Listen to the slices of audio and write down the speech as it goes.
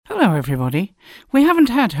Hello everybody. We haven't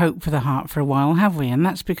had Hope for the Heart for a while, have we? And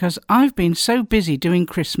that's because I've been so busy doing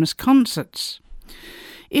Christmas concerts.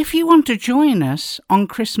 If you want to join us on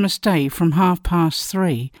Christmas Day from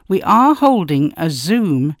 3:30, we are holding a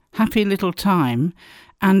Zoom Happy Little Time,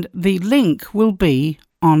 and the link will be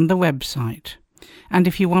on the website. And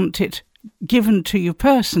if you want it given to you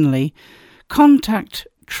personally, contact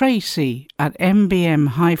Tracy at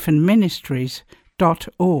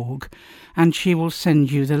mbm-ministries.org and she will send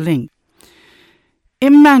you the link.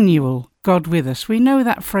 Emmanuel, God with us. We know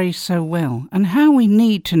that phrase so well, and how we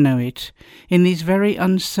need to know it in these very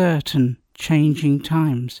uncertain, changing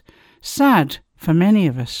times. Sad for many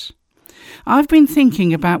of us. I've been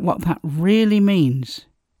thinking about what that really means.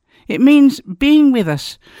 It means being with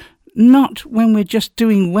us not when we're just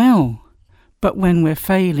doing well, but when we're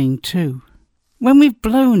failing too. When we've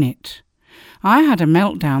blown it. I had a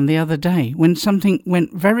meltdown the other day when something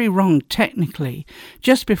went very wrong technically,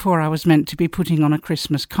 just before I was meant to be putting on a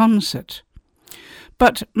Christmas concert.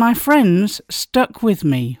 But my friends stuck with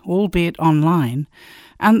me, albeit online,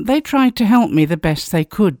 and they tried to help me the best they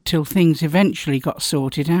could till things eventually got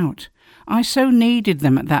sorted out. I so needed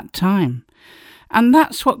them at that time. And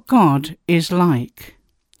that's what God is like.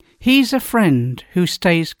 He's a friend who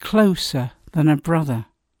stays closer than a brother.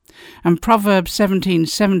 And Proverbs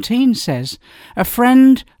 17:17 says, "A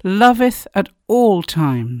friend loveth at all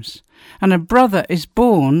times, and a brother is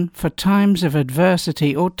born for times of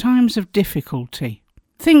adversity or times of difficulty."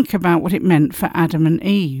 Think about what it meant for Adam and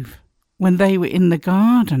Eve when they were in the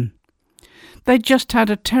garden. They just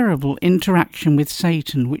had a terrible interaction with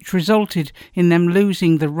Satan, which resulted in them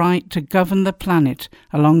losing the right to govern the planet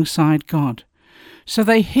alongside God. So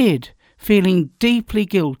they hid, feeling deeply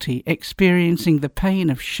guilty, experiencing the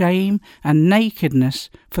pain of shame and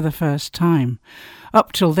nakedness for the first time.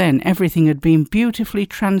 Up till then, everything had been beautifully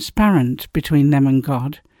transparent between them and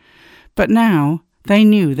God. But now they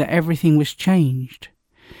knew that everything was changed.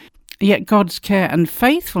 Yet God's care and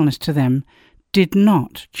faithfulness to them did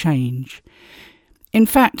not change. In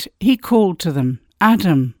fact, he called to them,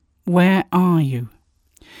 "Adam, where are you?"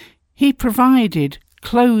 He provided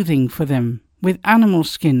clothing for them with animal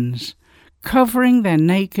skins, covering their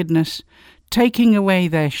nakedness, taking away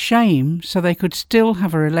their shame so they could still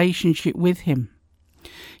have a relationship with him.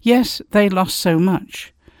 Yes, they lost so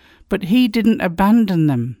much, but he didn't abandon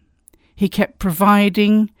them. He kept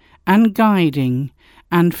providing and guiding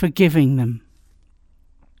and forgiving them.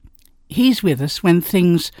 He's with us when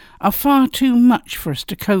things are far too much for us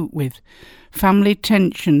to cope with. Family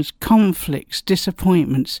tensions, conflicts,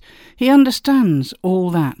 disappointments. He understands all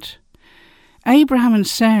that. Abraham and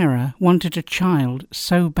Sarah wanted a child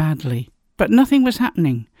so badly, but nothing was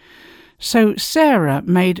happening. So Sarah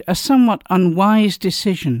made a somewhat unwise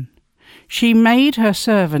decision. She made her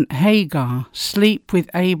servant Hagar sleep with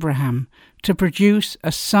Abraham to produce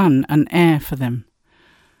a son and heir for them.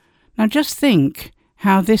 Now just think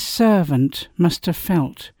how this servant must have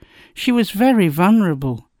felt. She was very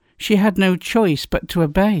vulnerable. She had no choice but to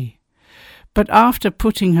obey. But after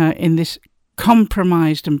putting her in this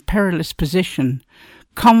compromised and perilous position,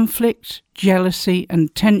 conflict, jealousy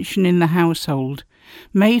and tension in the household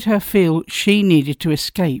made her feel she needed to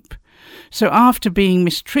escape. So after being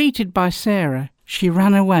mistreated by Sarah, she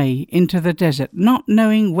ran away into the desert, not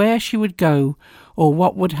knowing where she would go or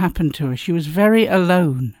what would happen to her. She was very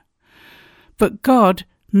alone. But God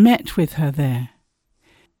met with her there.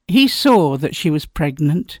 He saw that she was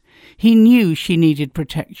pregnant. He knew she needed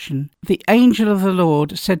protection. The angel of the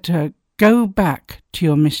Lord said to her, "Go back to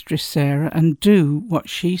your mistress Sarah and do what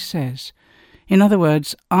she says." In other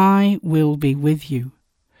words, I will be with you.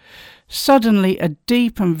 Suddenly, a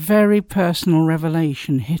deep and very personal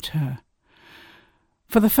revelation hit her.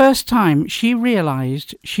 For the first time, she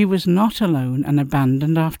realized she was not alone and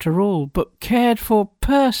abandoned after all, but cared for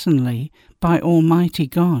personally by Almighty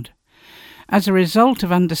God. As a result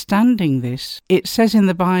of understanding this, it says in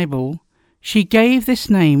the Bible, she gave this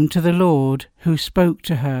name to the Lord who spoke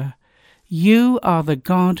to her, "You are the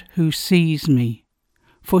God who sees me."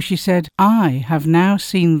 For she said, "I have now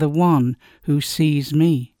seen the one who sees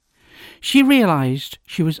me." She realized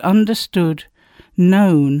she was understood,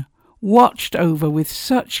 known, watched over with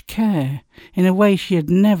such care in a way she had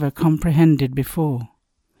never comprehended before.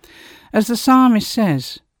 As the psalmist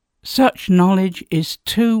says, "Such knowledge is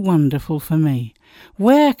too wonderful for me.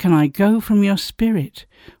 Where can I go from your spirit?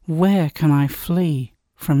 Where can I flee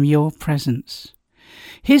from your presence?"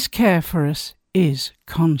 His care for us is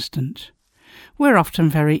constant. We're often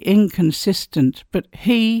very inconsistent, but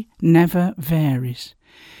he never varies.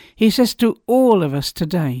 He says to all of us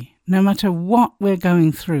today, no matter what we're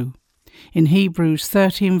going through, in Hebrews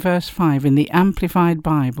 13 verse 5 in the Amplified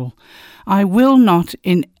Bible, "I will not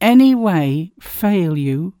in any way fail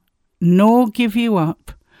you, nor give you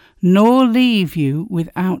up, nor leave you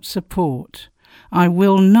without support. I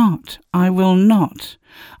will not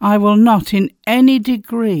in any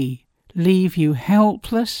degree leave you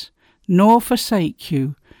helpless, nor forsake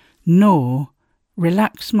you, nor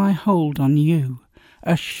relax my hold on you.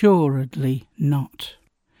 Assuredly not."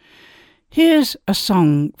 Here's a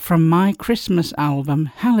song from my Christmas album,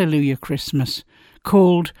 Hallelujah Christmas,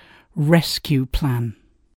 called Rescue Plan.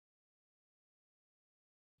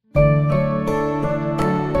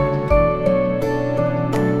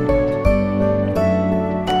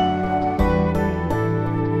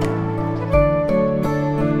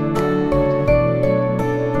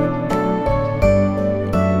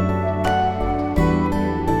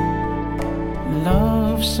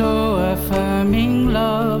 Love so affirming,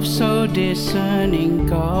 love so discerning,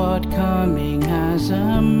 God coming as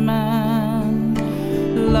a man.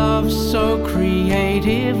 Love so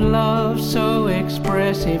creative, love so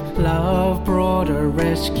expressive, love brought a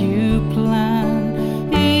rescue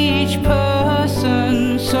plan. Each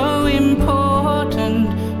person so important,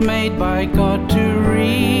 made by God to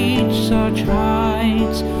reach such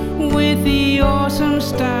heights, with the awesome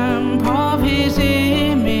stamp of His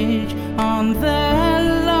image on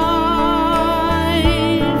their lives.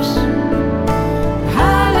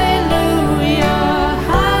 Hallelujah,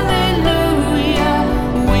 hallelujah,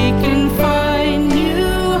 we can find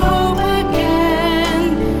new hope again.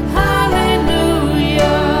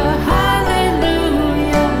 Hallelujah,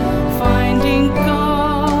 hallelujah, finding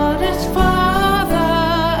God as Father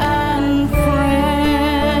and friend.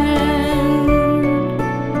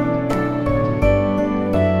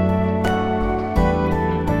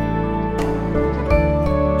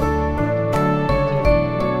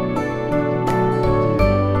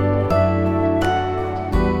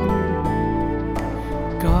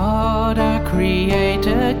 God, our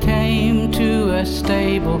Creator, came to a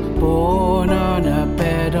stable, born on a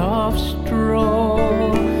bed of straw.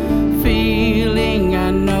 Feeling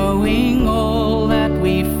and knowing all that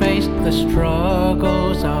we faced, the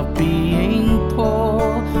struggles of being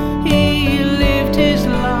poor, He lived His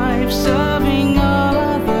life serving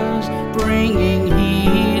others, bringing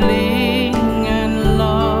healing and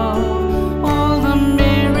love. All the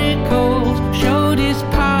miracles showed His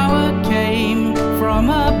power came from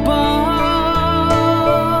above.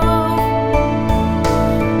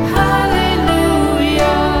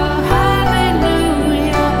 Hallelujah,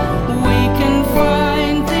 hallelujah, we can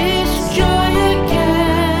find this joy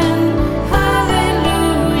again.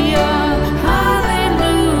 Hallelujah,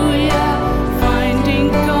 hallelujah, finding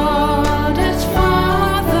God as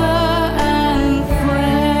Father and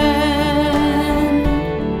friend.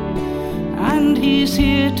 And He's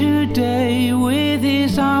here today with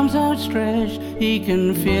His arms outstretched. He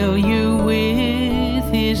can fill you with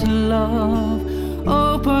His love.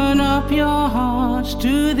 Open up your hearts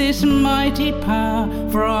to this mighty power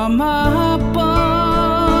from above.